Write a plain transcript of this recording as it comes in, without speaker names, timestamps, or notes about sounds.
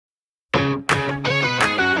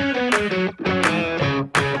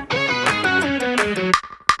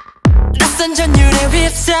낯선 전율에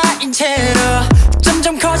휩싸인 채로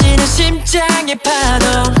점점 커지는 심장의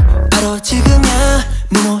파동. 바로 지금이야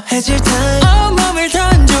무모해질 time. 온몸을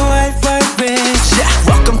던져 wild wild west.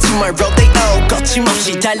 Welcome to my rodeo.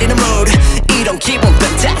 거침없이 달리는 mood. 이런 기분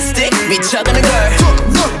fantastic. 미쳐가는 걸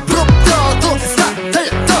넌 stop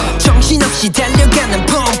달려. 정신없이 달려가는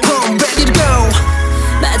boom boom ready to go.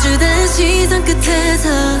 마주된 시선 끝에서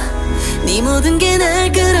네 모든 게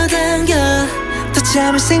날 끌어당겨. 더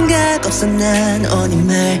참을 생각 없어 난 오니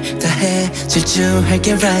말 다 해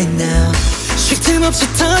질주할게 right now. 쉴 틈 없이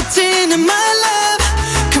터지는 my love.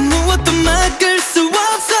 그 무엇도 막을 수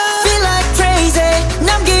없어. Feel like crazy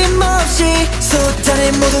남김없이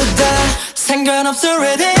쏟아내 모두 다 상관없어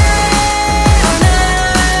ready all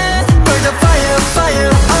night. Burn the fire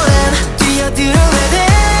fire all in. 뛰어들어 ready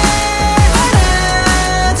all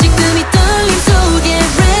night. 지금 이 떨림 속에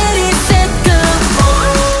ready set go.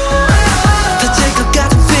 터질 것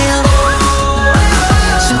같은 feel.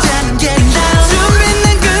 심장은 getting loud. 준비는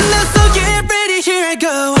끝났어 get ready here I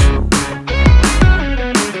go.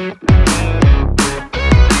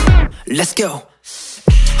 Let's go.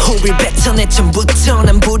 우리 뱉어내 처음부터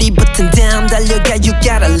난 불이 붙은 다음 달려가 you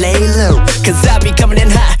gotta lay low. Cause I be coming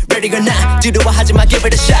in hot ready or not. 두려워하지마 give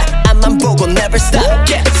it a shot. 앞만 보고 never stop.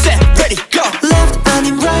 Get set ready go. Left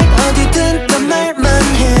아님 right 어디든 다 말만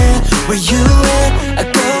해. Where you at I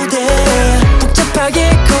go there. 복잡하게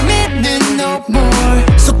고민은 no more.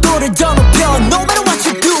 속도를 더 높여 no matter what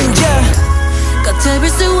you do yeah. 걷잡을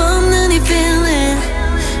수 없는 이 feeling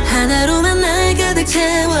하나로만 날 가득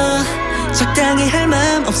채워. 적당히 할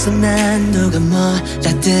맘 없어 난 누가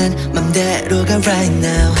뭐라든 맘대로가 right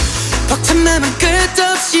now. 벅찬 맘은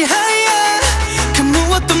끝없이 higher. 그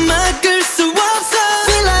무엇도 막을 수 없어.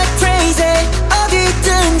 Feel like crazy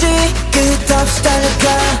어디든지 끝없이 달려가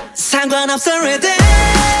상관없어 ready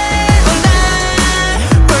all night.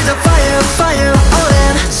 Burn the fire fire all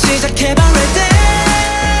in. 시작해봐 ready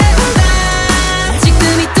all night. 지금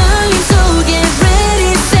이 떨림 속에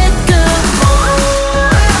ready set go.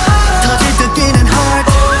 터질 듯 뛰는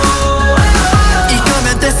heart.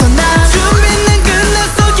 이거면 됐어 난 준비는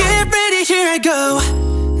끝났어 get ready here I go.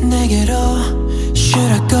 내게로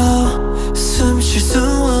should I go. 숨 쉴 수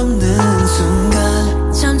없는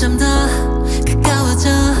순간 점점 더 가까워져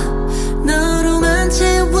너로만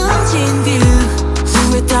채워진 view.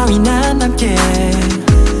 후회 따윈 안 남게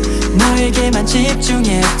너에게만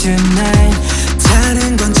집중해 tonight.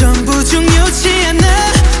 다른 건 전부 중요치 않아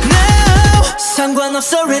now.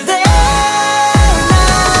 상관없어 ready all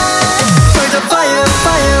night. Burn the fire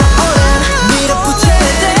fire all in. 밀어붙여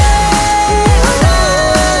ready all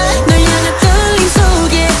night. 널 향한 떨림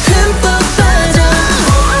속에 흠뻑 빠져.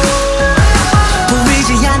 보이지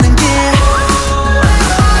않는 길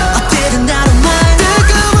어디든 나로 말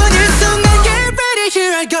뜨거운 이 순간 get ready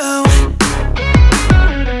here I go.